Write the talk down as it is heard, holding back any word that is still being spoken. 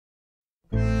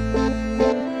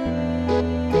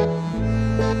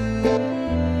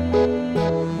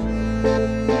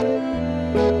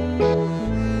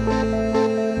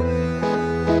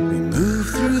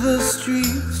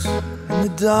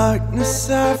darkness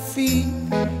our feet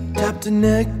tapped an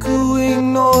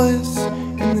echoing noise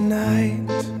in the night.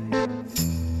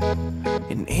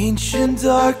 An ancient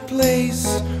dark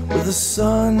place where the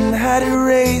sun had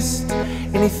erased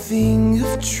anything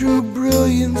of true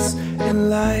brilliance and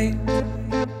light.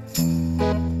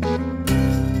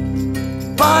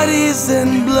 Bodies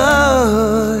and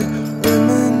blood,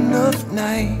 women of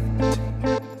night.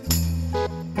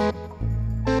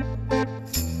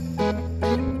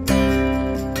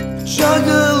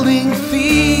 Juggling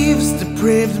thieves,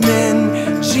 depraved men,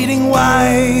 cheating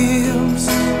wives.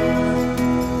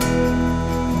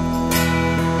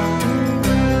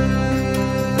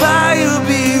 Buyer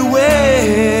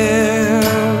beware,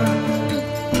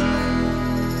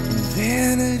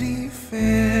 Vanity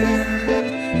Fair.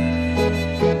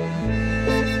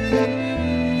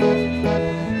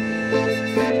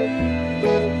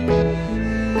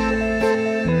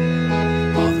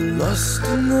 All the lust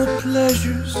and the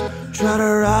pleasures tried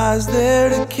our eyes there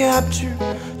to capture,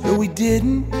 though we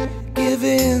didn't give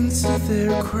in to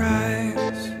their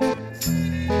cries.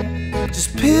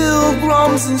 Just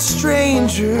pilgrims and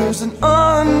strangers and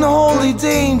unholy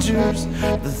dangers,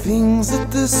 the things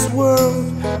that this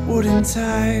world would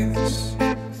entice.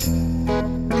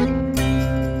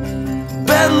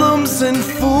 Bedlams and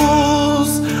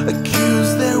fools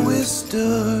accuse their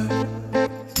wisdom.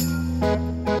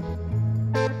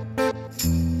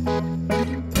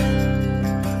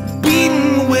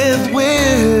 Beaten with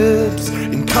whips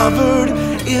and covered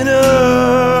in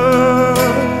earth.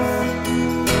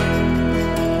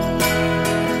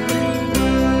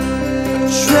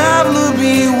 Traveler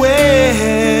beware,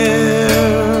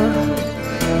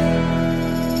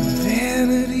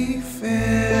 Vanity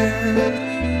Fair.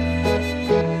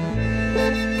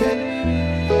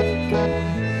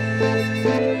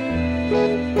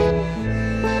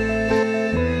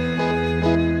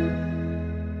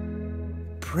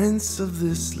 Prince of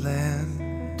this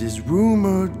land is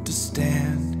rumored to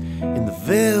stand in the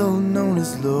veil known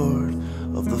as Lord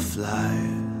of the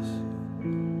Flies.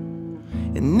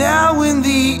 And now in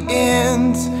the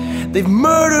end, they've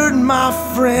murdered my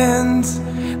friend,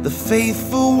 the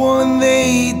faithful one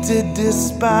they did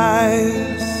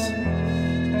despise.